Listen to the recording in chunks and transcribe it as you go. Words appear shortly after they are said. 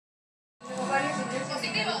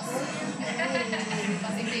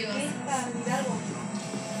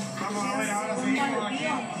Vamos a ver, ahora seguimos aquí.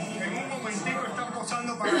 En un momentico están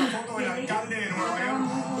posando para la foto del alcalde de Nueva York,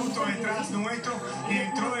 justo detrás nuestro, y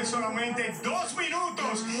dentro de solamente 2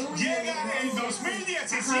 minutos llega el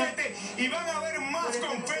 2017 y van a ver más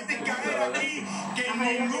confeti caer aquí que en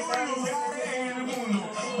ningún lugar en el mundo.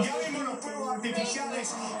 Ya vimos los fuegos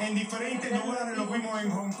artificiales en diferentes lugares, los vimos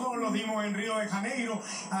en Hong Kong, los vimos en Río de Janeiro,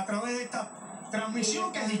 a través de esta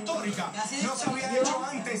transmisión que es histórica. No se había hecho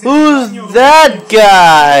antes. Who's that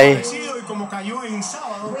guy? Y como cayó en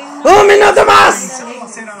sábado, ¡Un minuto más! va a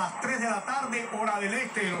ser a las 3 de la tarde, hora del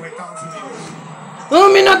este de los Estados Unidos.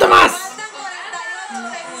 ¡Un minuto más! Faltan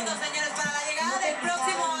 48 segundos, señores, para la llegada del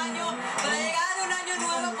próximo año, para la llegada de un año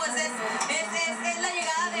nuevo, pues es la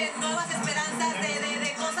llegada de nuevas esperanzas,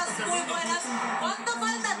 de cosas muy buenas. ¿Cuánto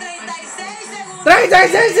falta? 36 segundos.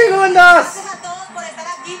 36 segundos. Gracias a todos por estar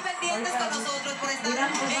aquí pendientes con nosotros, por estar pues,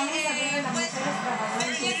 pendientes de la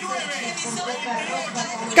televisora.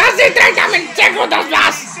 ¡Casi 30 segundos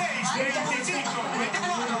más!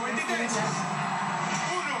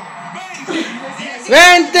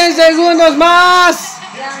 20 segundos más.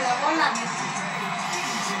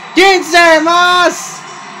 15 más.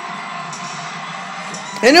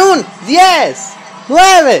 En un 10,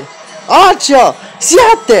 9, 8,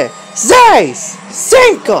 7, 6,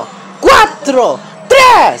 5, 4,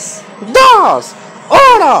 3, 2,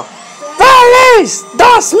 1. ¡Feliz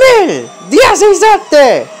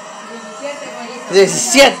 2017!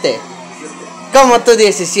 17. ¿Cómo tú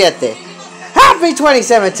 17? Happy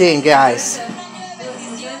 2017, guys.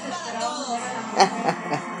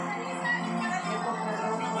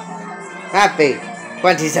 Happy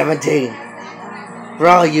 2017 for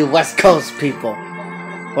all you West Coast people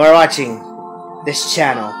who are watching this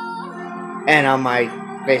channel and on my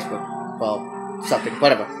Facebook, well, something,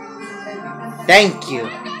 whatever. Thank you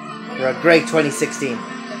for a great 2016.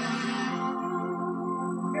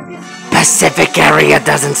 Pacific area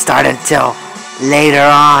doesn't start until later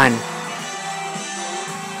on.